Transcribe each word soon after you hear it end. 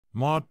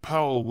Maud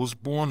Powell was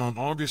born on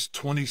August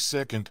 22,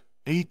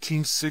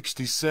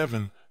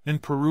 1867, in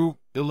Peru,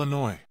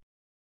 Illinois.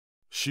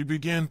 She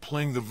began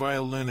playing the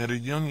violin at a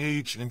young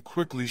age and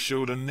quickly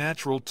showed a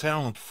natural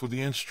talent for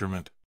the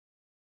instrument.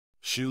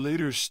 She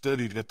later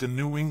studied at the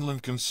New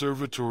England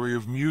Conservatory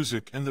of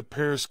Music and the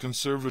Paris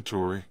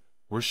Conservatory,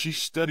 where she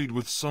studied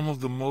with some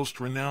of the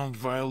most renowned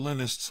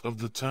violinists of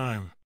the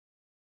time.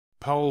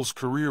 Powell's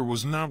career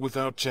was not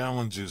without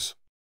challenges.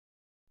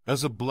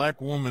 As a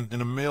black woman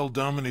in a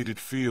male-dominated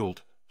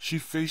field, she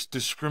faced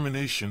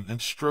discrimination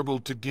and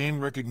struggled to gain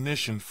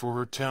recognition for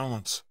her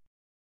talents.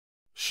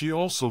 She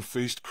also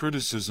faced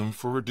criticism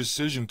for her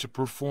decision to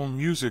perform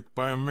music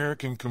by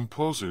American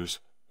composers,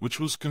 which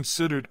was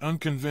considered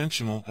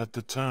unconventional at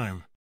the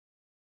time.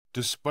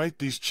 Despite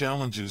these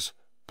challenges,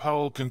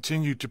 Powell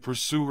continued to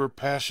pursue her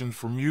passion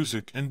for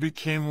music and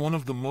became one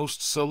of the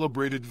most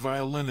celebrated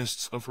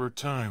violinists of her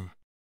time.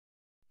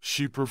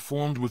 She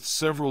performed with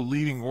several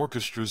leading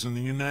orchestras in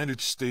the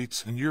United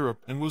States and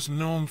Europe and was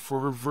known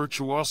for her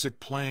virtuosic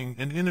playing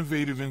and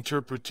innovative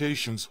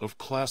interpretations of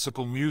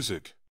classical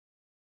music.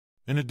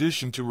 In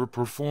addition to her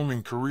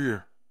performing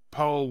career,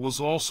 Powell was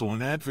also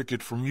an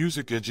advocate for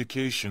music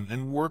education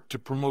and worked to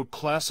promote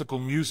classical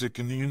music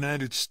in the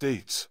United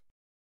States.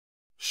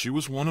 She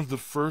was one of the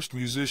first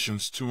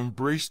musicians to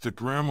embrace the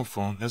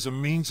gramophone as a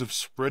means of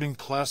spreading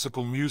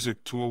classical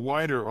music to a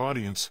wider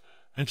audience,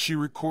 and she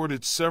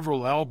recorded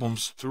several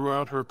albums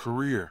throughout her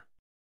career.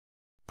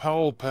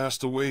 Powell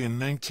passed away in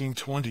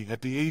 1920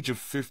 at the age of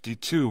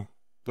 52,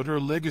 but her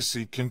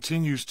legacy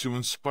continues to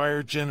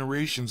inspire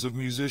generations of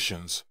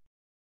musicians.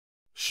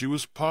 She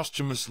was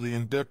posthumously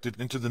inducted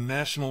into the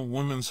National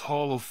Women's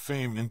Hall of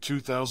Fame in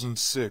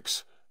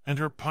 2006, and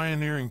her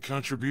pioneering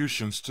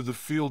contributions to the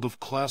field of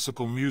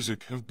classical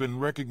music have been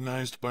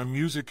recognized by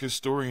music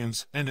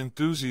historians and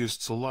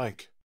enthusiasts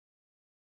alike.